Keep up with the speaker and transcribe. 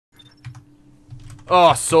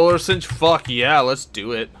Oh, Solar Cinch, fuck yeah, let's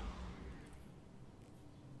do it.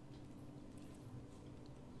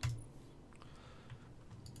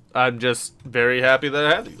 I'm just very happy that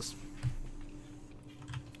I have these.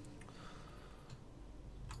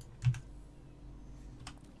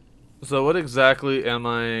 So what exactly am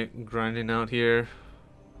I grinding out here?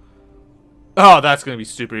 Oh, that's gonna be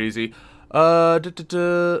super easy.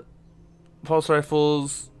 Pulse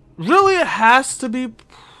rifles. Really, it has to be.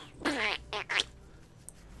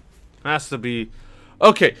 Has to be.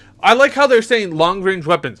 Okay, I like how they're saying long-range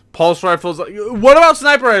weapons, pulse rifles. What about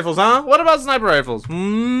sniper rifles, huh? What about sniper rifles?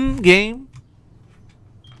 Game.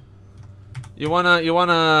 You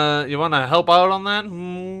wanna help out on that?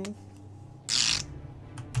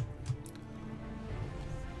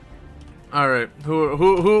 All right,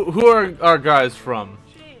 who are our guys from?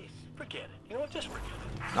 Jeez, forget it. You know what? Just forget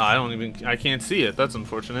it. Oh, I can't see it. That's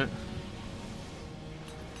unfortunate.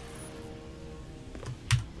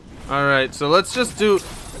 All right, so let's just do.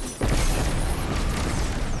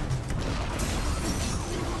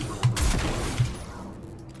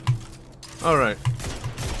 All right.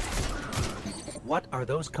 What are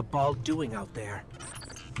those Cabal doing out there?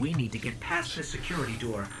 We need to get past the security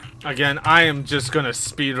door. Again, I am just gonna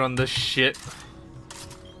speedrun this shit.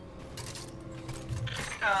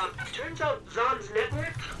 Turns out Zon's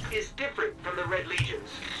network is different from the Red Legion's.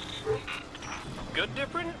 Good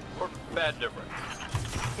different or bad different?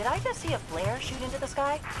 Did I just see a flare shoot into the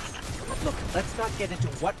sky? Look, let's not get into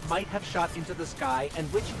what might have shot into the sky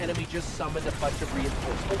and which enemy just summoned a bunch of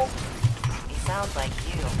reinforcements. He sounds like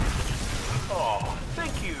you. Oh,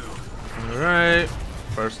 thank you. Alright.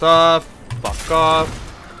 First off, fuck off.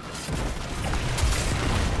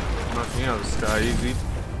 Knock me out of the sky easy.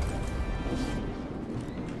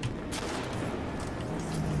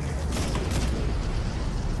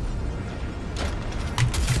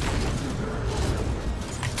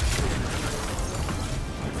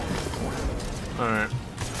 Alright.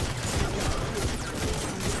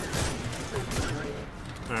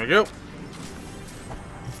 There we go.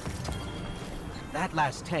 That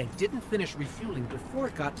last tank didn't finish refueling before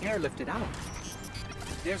it got airlifted out.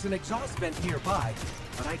 There's an exhaust vent nearby,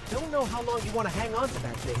 but I don't know how long you want to hang on to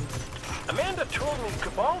that thing. Amanda told me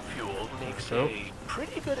Cabal fuel makes Oh. a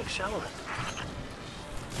pretty good accelerant.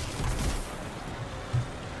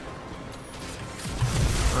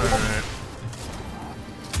 Alright.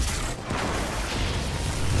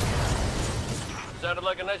 Sounded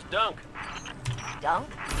like a nice dunk. Dunk?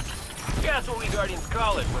 Yeah, that's what we Guardians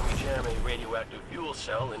call it when we jam a radioactive fuel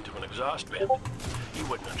cell into an exhaust vent. You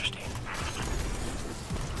wouldn't understand.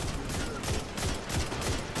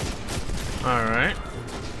 Alright.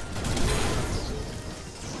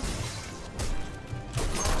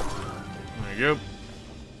 There you go.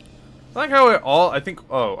 I like how we're all, I think,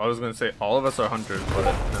 oh, I was gonna say all of us are hunters, but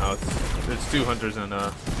no, it's two hunters and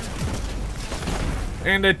a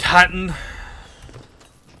Titan.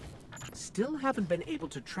 Still haven't been able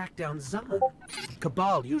to track down Zon.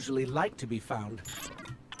 Cabal usually like to be found.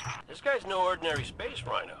 This guy's no ordinary space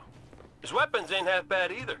rhino. His weapons ain't half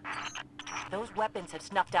bad either. Those weapons have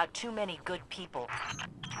snuffed out too many good people.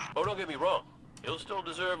 Oh, don't get me wrong. He'll still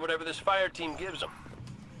deserve whatever this fire team gives him.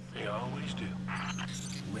 They always do.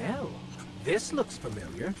 Well, this looks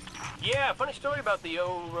familiar. Yeah, funny story about the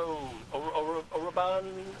Oroban.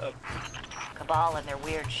 Cabal and their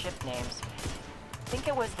weird ship names. I think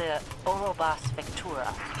it was the Orobas Vectura.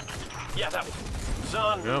 Yeah, that one.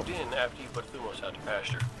 Zon Yep. moved in after he put Thumos out to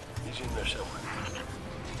pasture. He's in there somewhere.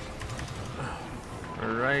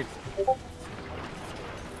 Alright.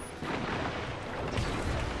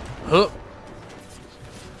 Huh.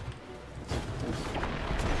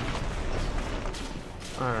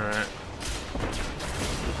 Alright.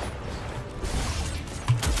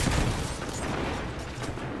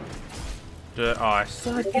 Oh, I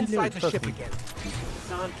suck. Inside the ship again.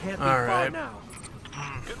 Zon can't be far Alright. now.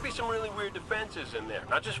 Could be some really weird defenses in there.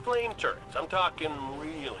 Not just flame turrets. I'm talking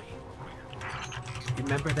really weird.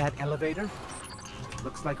 Remember that elevator?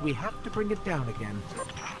 Looks like we have to bring it down again.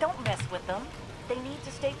 Don't mess with them. They need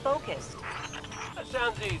to stay focused. That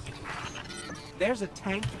sounds easy. There's a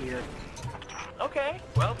tank here. Okay,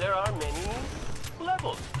 well, there are many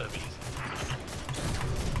levels of easy.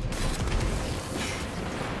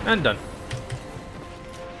 And done.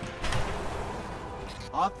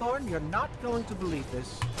 Hawthorne, you're not going to believe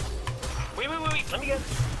this. Wait. Let me guess.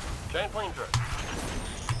 Giant flame turret.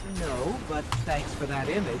 No, but thanks for that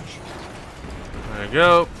image. There you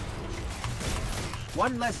go.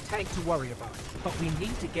 One less tank to worry about, but we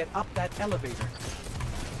need to get up that elevator.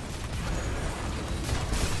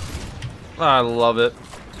 I love it.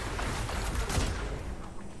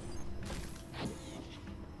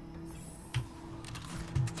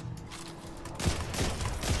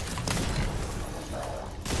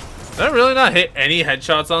 Did I really not hit any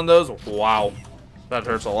headshots on those? Wow. That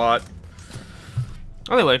hurts a lot.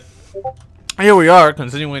 Anyway, here we are,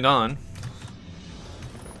 continuing on.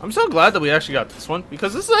 I'm so glad that we actually got this one,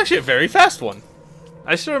 because this is actually a very fast one.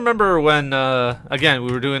 I still remember when, again,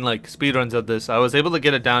 we were doing like speedruns of this. I was able to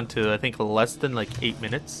get it down to, I think, less than like 8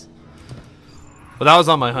 minutes. But that was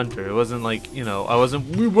on my Hunter. It wasn't like, you know,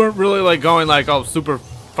 we weren't really like going like, oh, super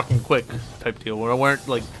fucking quick type deal. Where I weren't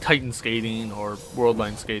like Titan skating or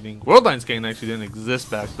Worldline skating. Worldline skating actually didn't exist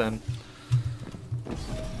back then.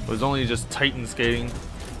 It was only just Titan skating.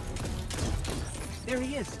 There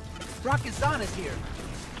he is. Rakazan is here.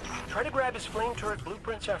 Try to grab his flame turret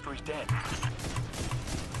blueprints after he's dead.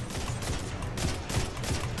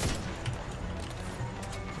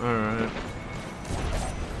 Alright.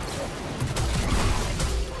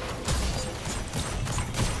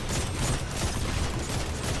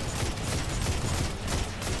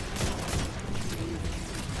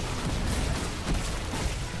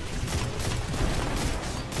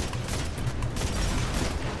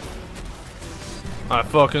 I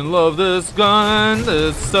fucking love this gun.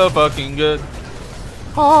 It's so fucking good.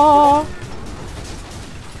 Aww.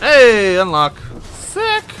 Hey, unlock.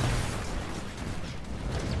 Sick.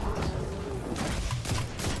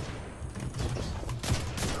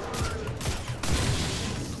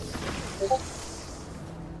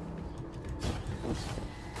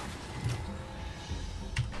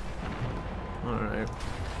 Alright.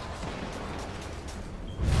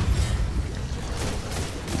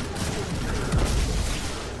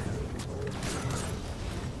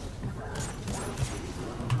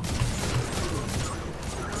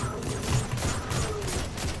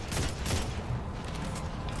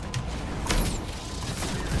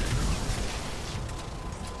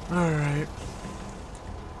 Alright.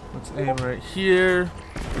 Let's aim right here.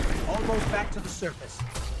 Almost back to the surface.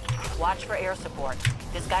 Watch for air support.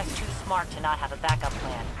 This guy's too smart to not have a backup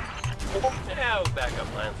plan. Yeah, backup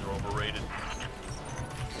plans are overrated.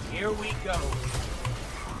 Here we go.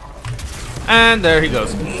 And there he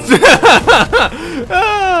goes.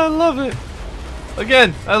 Ah, I love it.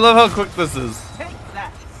 Again, I love how quick this is. Take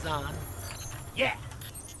that, son. Yeah.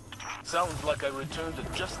 Sounds like I returned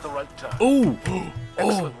at just the right time. Ooh.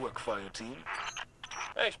 Excellent work, fire team.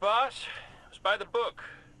 Thanks, boss. It was by the book.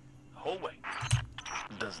 The whole way.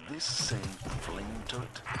 Does this say flame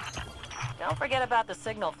turret? Don't forget about the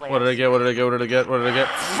signal flares. What did I get? What did I get? What did I get? What did I get?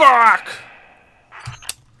 Fuck!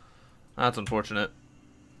 That's unfortunate.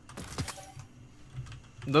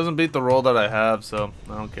 It doesn't beat the roll that I have, so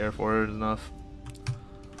I don't care for it enough.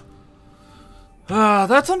 Ah,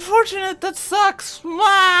 that's unfortunate. That sucks.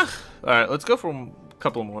 Alright, let's go for a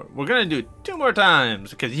couple more. We're gonna do it 2 more times,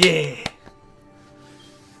 because yeah!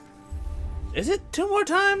 Is it 2 more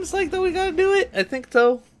times like that we gotta do it? I think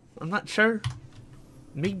so. I'm not sure.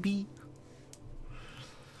 Maybe.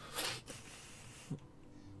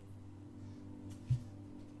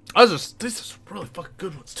 These are some really fucking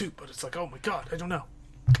good ones too, but it's like, oh my god, I don't know.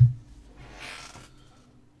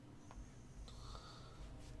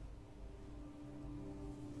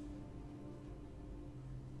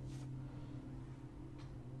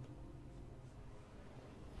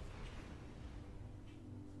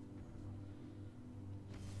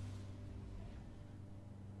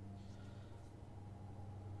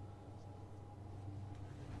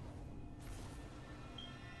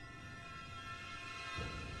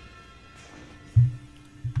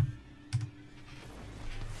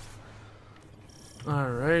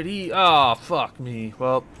 Alrighty. Oh, fuck me.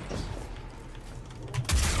 Well.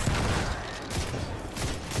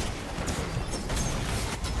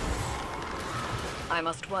 I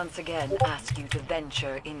must once again ask you to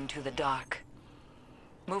venture into the dark.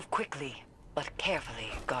 Move quickly, but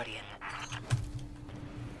carefully, Guardian.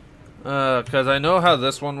 Because I know how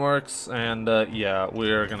this one works, and yeah,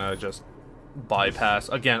 we're gonna just bypass.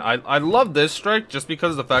 Again, I love this strike just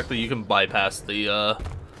because of the fact that you can bypass the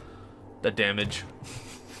damage.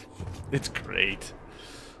 It's great.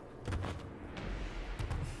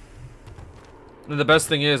 And the best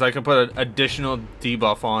thing is I can put an additional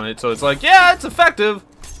debuff on it, so it's like, yeah, it's effective.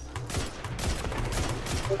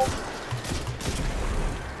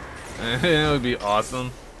 It would be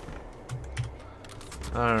awesome.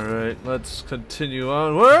 Alright, let's continue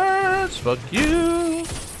onwards. Fuck you.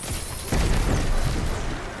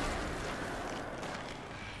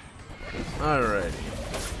 Alrighty.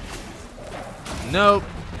 Nope.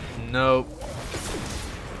 Nope.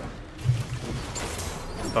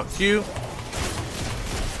 Fuck you.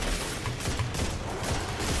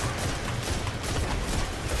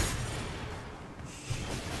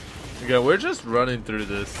 Okay, we're just running through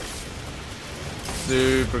this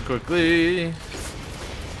super quickly.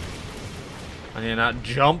 I need to not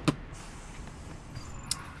jump.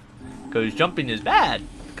 Because jumping is bad.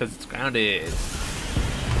 Because it's grounded.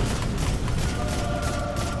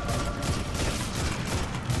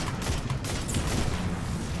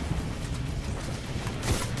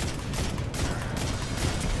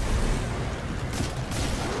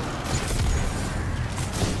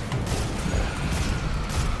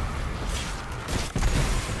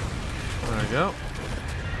 There we go.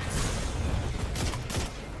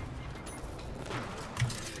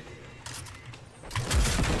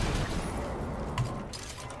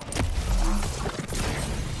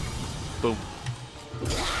 Boom.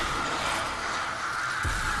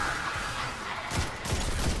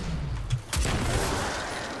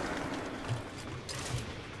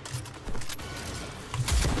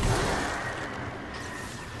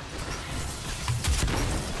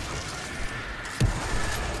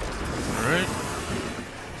 Alright.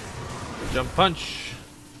 Jump punch.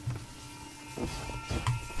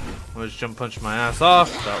 Let's jump punch my ass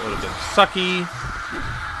off. That would have been sucky.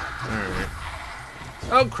 Alright.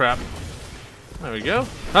 Oh crap. There we go.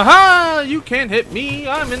 Haha! You can't hit me.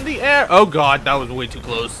 I'm in the air. Oh god, that was way too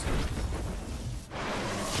close.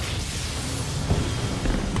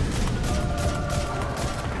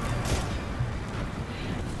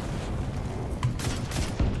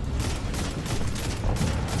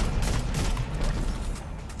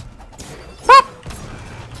 Whoop!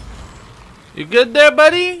 You good there,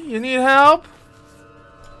 buddy? You need help?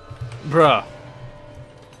 Bruh.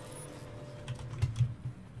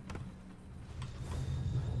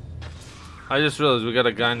 I just realized we got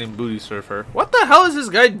a guy named Booty Surfer. What the hell is this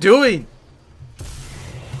guy doing?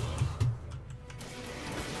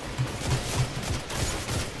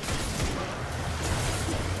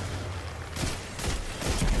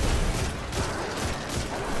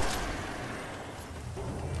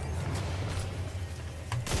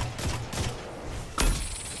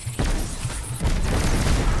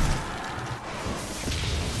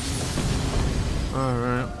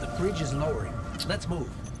 Alright. The bridge is lowering. Let's move.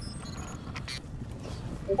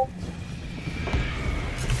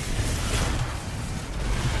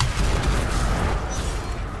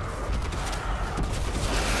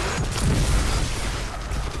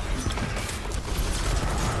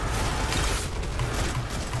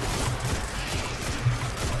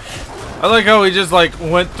 I like how we just like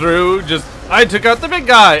went through, I took out the big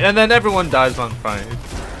guy, and then everyone dies on fire.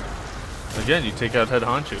 Again, you take out head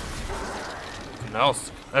honcho. And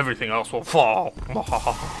else, everything else will fall.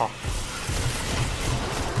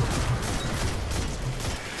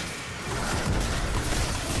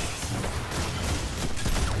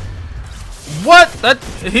 What? That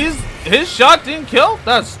his shot didn't kill?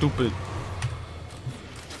 That's stupid.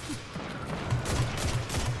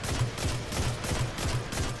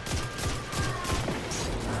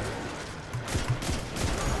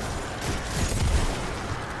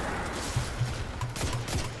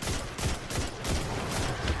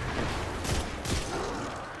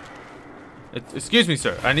 Excuse me,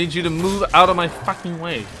 sir. I need you to move out of my fucking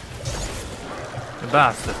way. You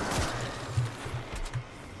bastard.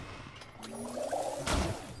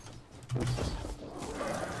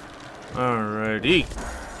 Alrighty.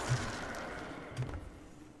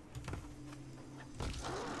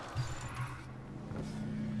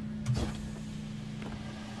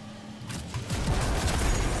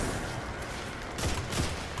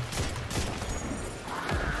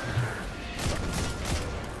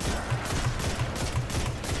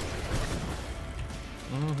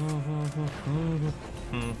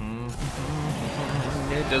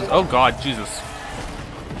 It does. Oh god, Jesus.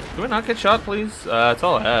 Can we not get shot, please? That's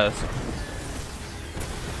all I ask.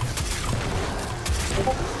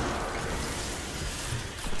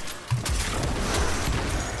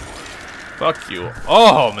 Fuck you.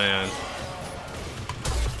 Oh man.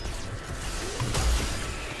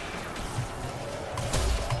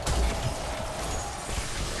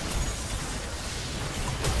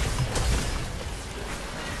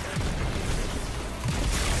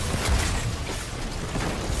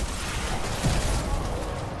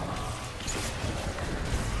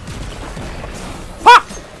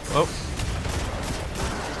 Oh.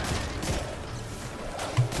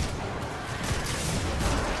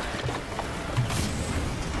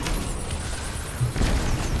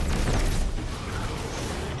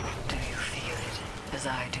 Do you feel it as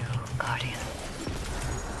I do, Guardian?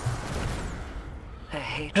 A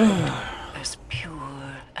hatred as pure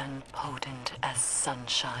and potent as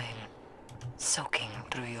sunshine, soaking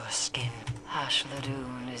through your skin.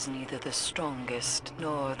 Ashladoon is neither the strongest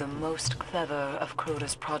nor the most clever of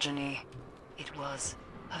Crota's progeny. It was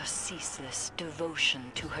her ceaseless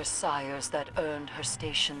devotion to her sires that earned her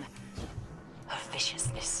station. her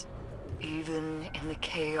viciousness. Even in the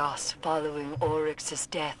chaos following Oryx's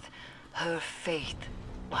death, her faith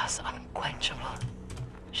was unquenchable.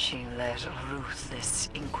 She led a ruthless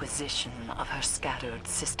inquisition of her scattered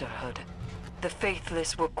sisterhood. The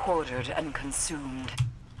faithless were quartered and consumed.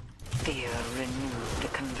 Fear renewed the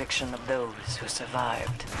conviction of those who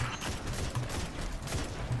survived.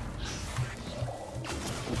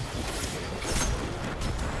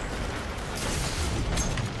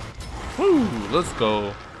 Woo, let's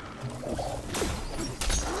go.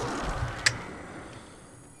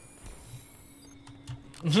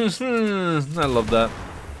 I love that.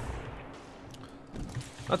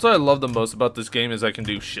 That's what I love the most about this game is I can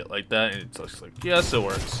do shit like that and it's just like, yes, it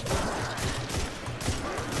works.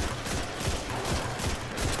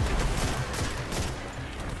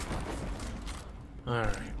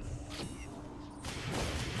 Alright.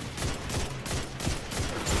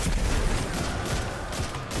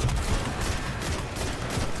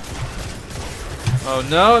 Oh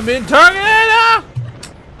no, I'm being targeted! Ah!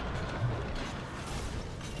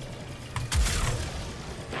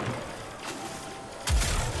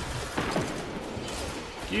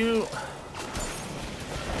 You.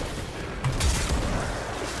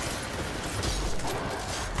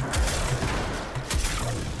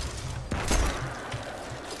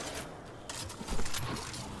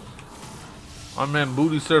 Our man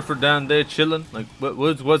Booty Surfer down there chilling. Like,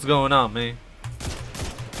 what's going on, man?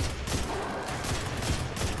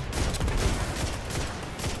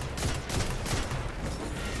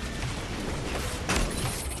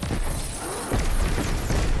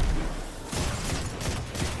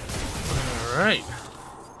 All right.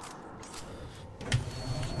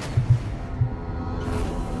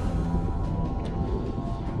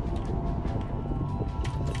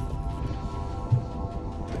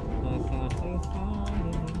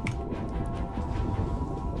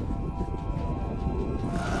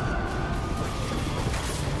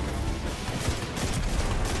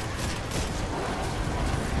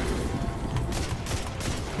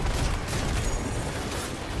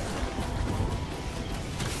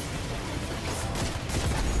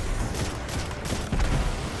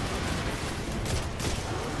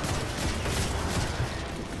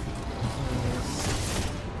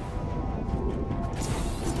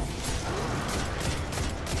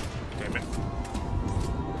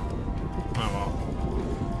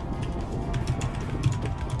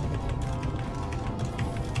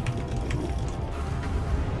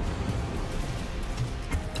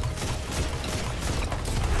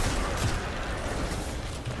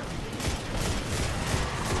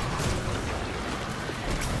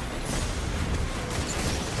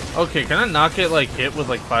 Okay, can I not get like hit with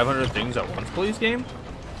like 500 things at once, please, game?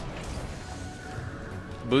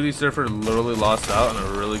 Booty Surfer literally lost out on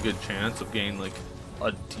a really good chance of getting like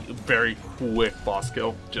a very quick boss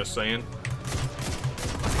kill. Just saying.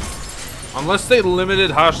 Unless they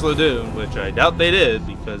limited Hashladoon, which I doubt they did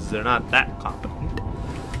because they're not that competent.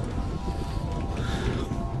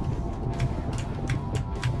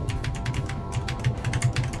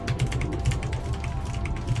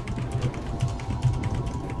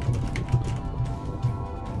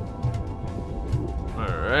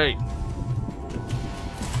 Alright.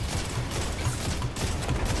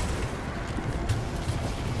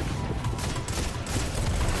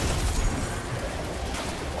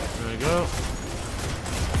 There we go.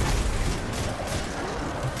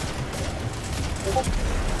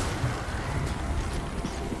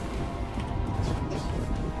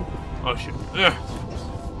 Oh shit. Ugh.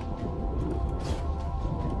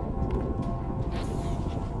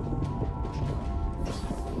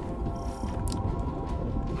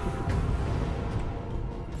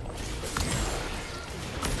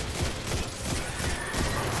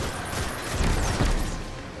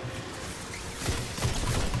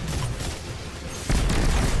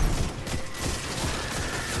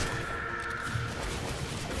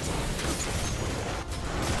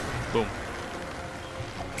 Boom.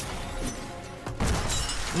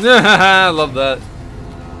 I love that.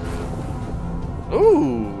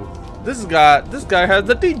 Ooh, this guy has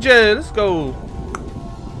the DJ. Let's go.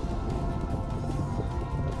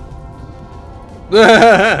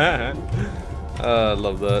 I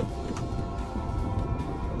love that.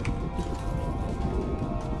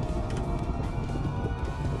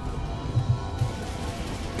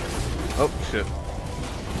 Oh shit.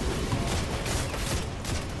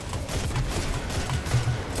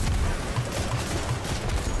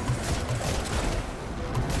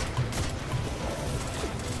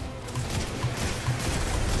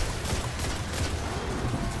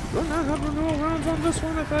 Do I not have renewal rounds on this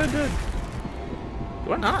one? If I did.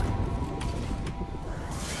 Do I not?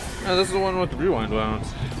 Yeah, this is the one with the rewind wounds.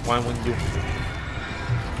 Why wouldn't you?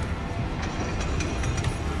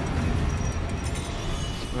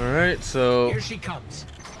 Alright, so Here she comes.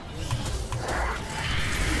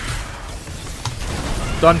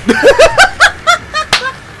 done.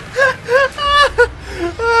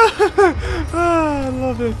 I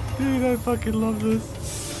love it. Dude, I fucking love this.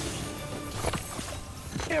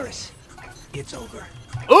 Eris, it's over.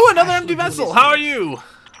 Oh, another empty vessel. How are you?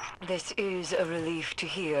 This is a relief to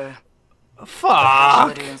hear.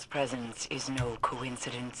 Fuck. Ashladun's presence is no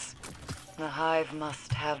coincidence. The Hive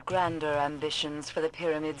must have grander ambitions for the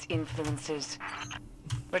Pyramid's influences.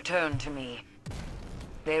 Return to me.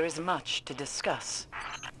 There is much to discuss.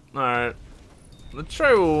 Alright. Let's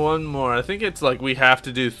try one more. I think it's like we have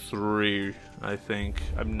to do 3, I think.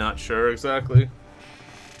 I'm not sure exactly.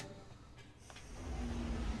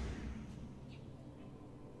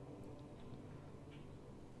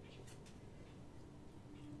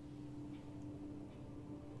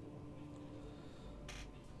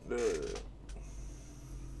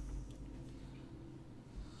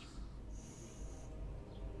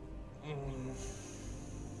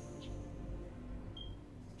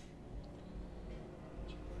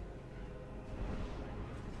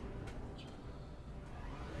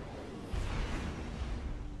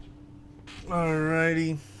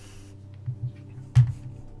 Alrighty.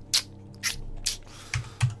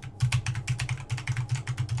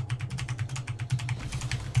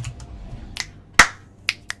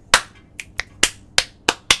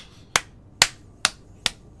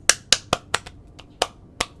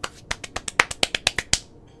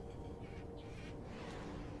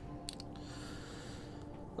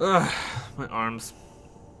 Ugh, my arms.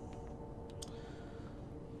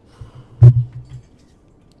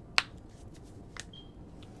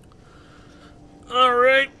 All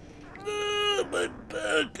right, my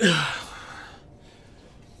back.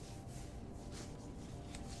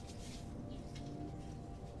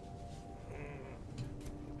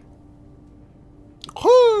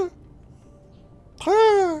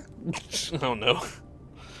 Oh no.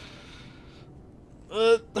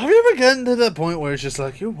 Have you ever gotten to that point where it's just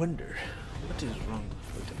like you wonder what is wrong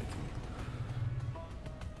with everything?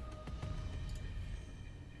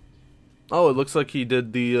 Oh, it looks like he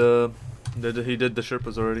did the he did the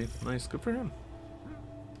Sherpas already. Nice, good for him.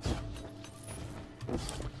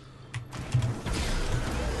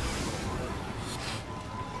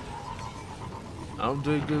 I'll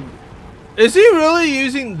do good. Is he really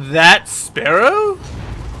using that sparrow?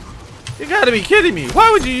 You gotta be kidding me. Why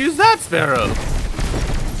would you use that sparrow?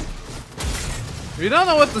 If you don't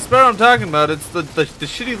know what the sparrow I'm talking about, it's the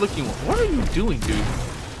shitty looking one. What are you doing, dude?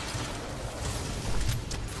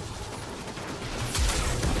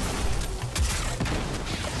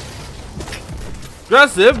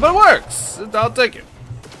 Aggressive, but it works. I'll take it.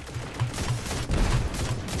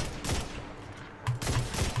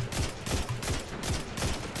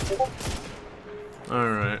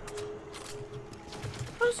 Alright.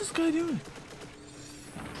 What is this guy doing?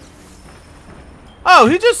 Oh,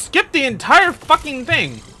 he just skipped the entire fucking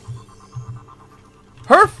thing.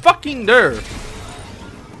 Her fucking der.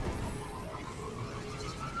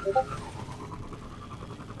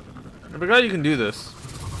 I forgot you can do this.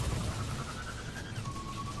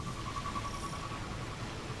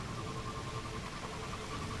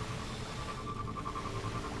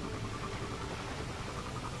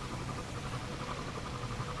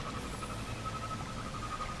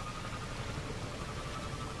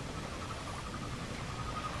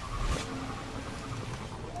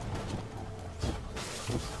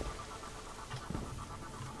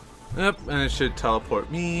 Yep, and it should teleport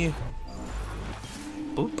me.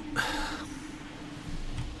 Boop.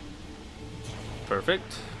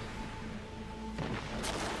 Perfect.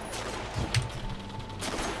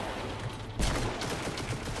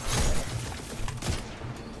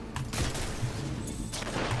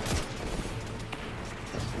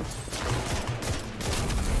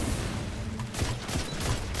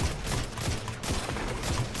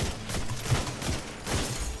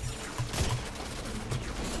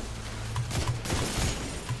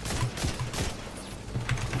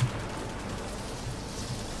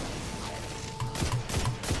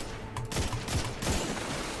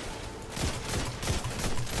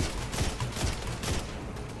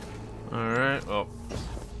 Alright, well.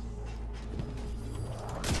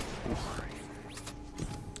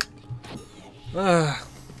 Alright.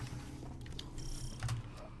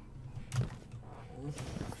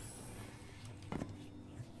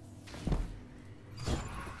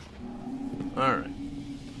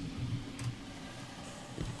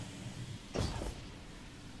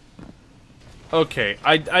 Okay,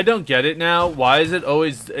 I don't get it now. Why is it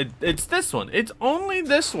always... It's this one. It's only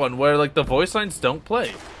this one where, like, the voice lines don't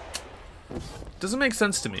play. Doesn't make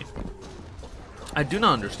sense to me. I do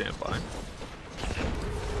not understand why.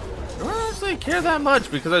 I don't actually care that much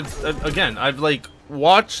because, I've, like,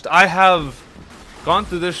 watched... I have gone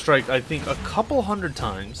through this strike, I think, a couple hundred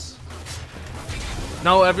times.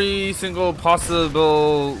 Now, every single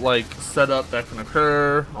possible, like, setup that can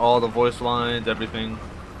occur, all the voice lines, everything...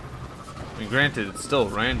 I mean, granted, it's still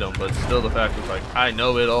random, but still the fact is, like, I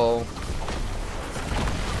know it all.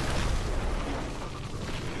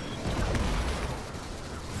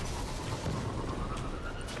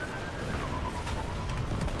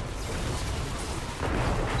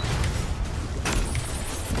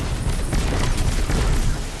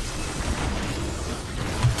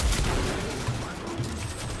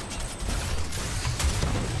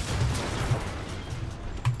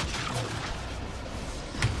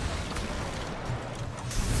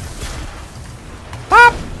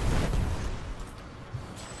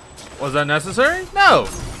 Was that necessary? No.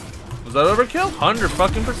 Was that overkill?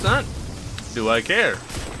 100%. Do I care?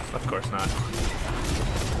 Of course not.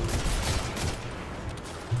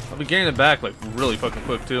 I'll be getting it back like really fucking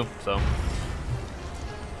quick too, so.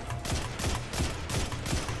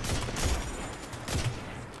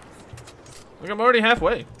 Like I'm already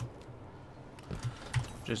halfway.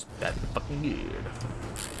 Just that fucking good.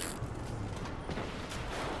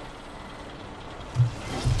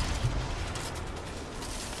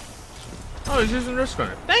 Oh, he's using Risk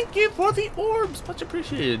Runner. Thank you for the orbs. Much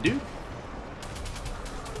appreciated, dude.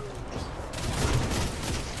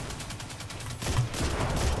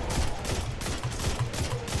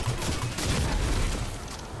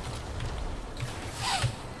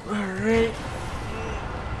 Alright.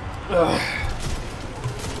 Oh,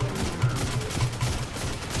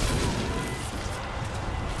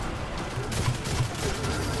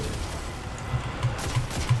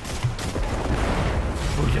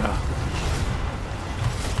 yeah.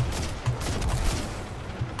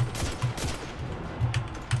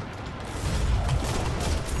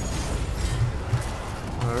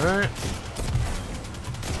 Alright.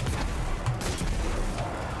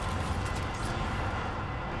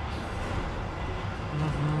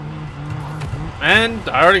 And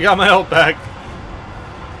I already got my health back.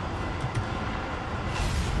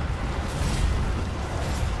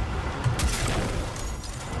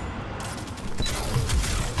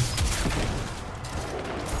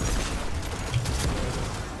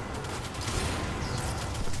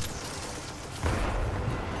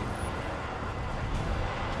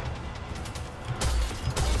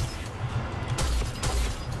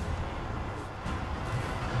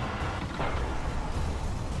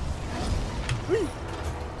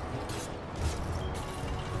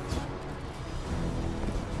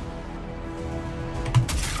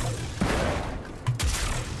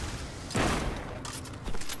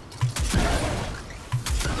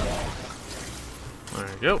 There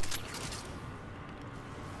we go.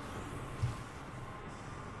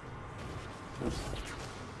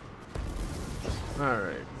 All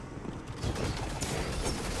right.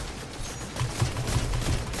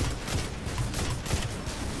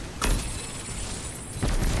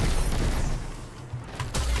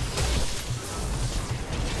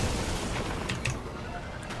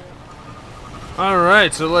 All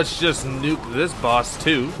right, so let's just nuke this boss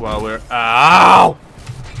too while we're ow.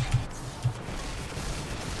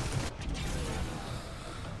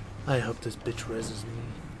 I hope this bitch reses me.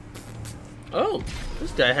 Oh,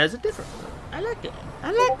 this guy has a different one. I like it.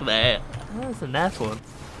 I like that. That's a nice one.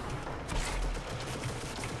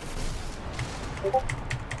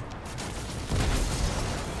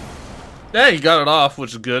 Yeah, he got it off,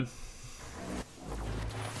 which is good.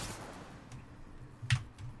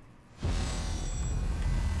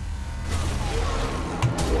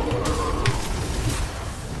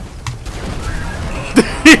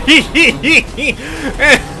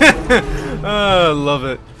 Oh, I love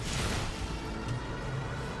it.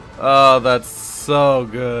 Oh, that's so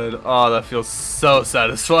good. Oh, that feels so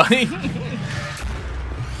satisfying.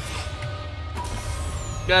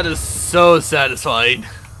 That is so satisfying.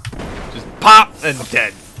 Just pop and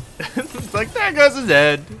dead. It's like, there goes his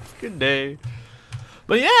head. Good day.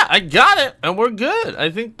 But yeah, I got it, and we're good. I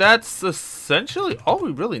think that's essentially all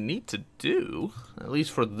we really need to do, at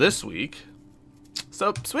least for this week.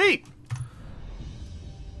 So, sweet.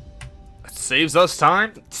 That saves us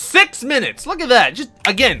time. 6 minutes. Look at that. Just,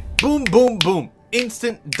 again, boom, boom, boom.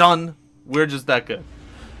 Instant, done. We're just that good.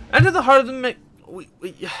 Enter the heart of the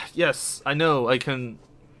yes, I know. I can...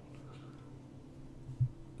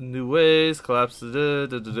 New ways, collapse.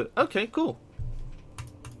 Okay, cool.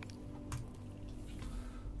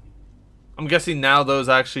 I'm guessing now those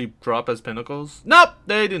actually drop as pinnacles. Nope,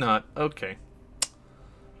 they do not. Okay.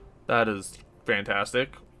 That is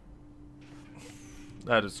fantastic.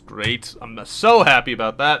 That is great. I'm so happy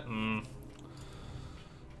about that.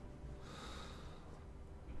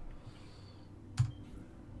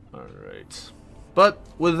 Alright. But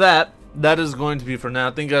with that, that is going to be for now.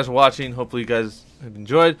 Thank you guys for watching. Hopefully you guys have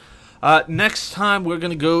enjoyed. Next time, we're going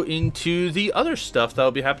to go into the other stuff that will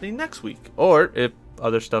be happening next week. Or if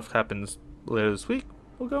other stuff happens later this week,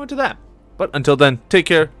 we'll go into that. But until then, take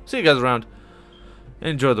care. See you guys around. And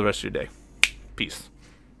enjoy the rest of your day. Peace.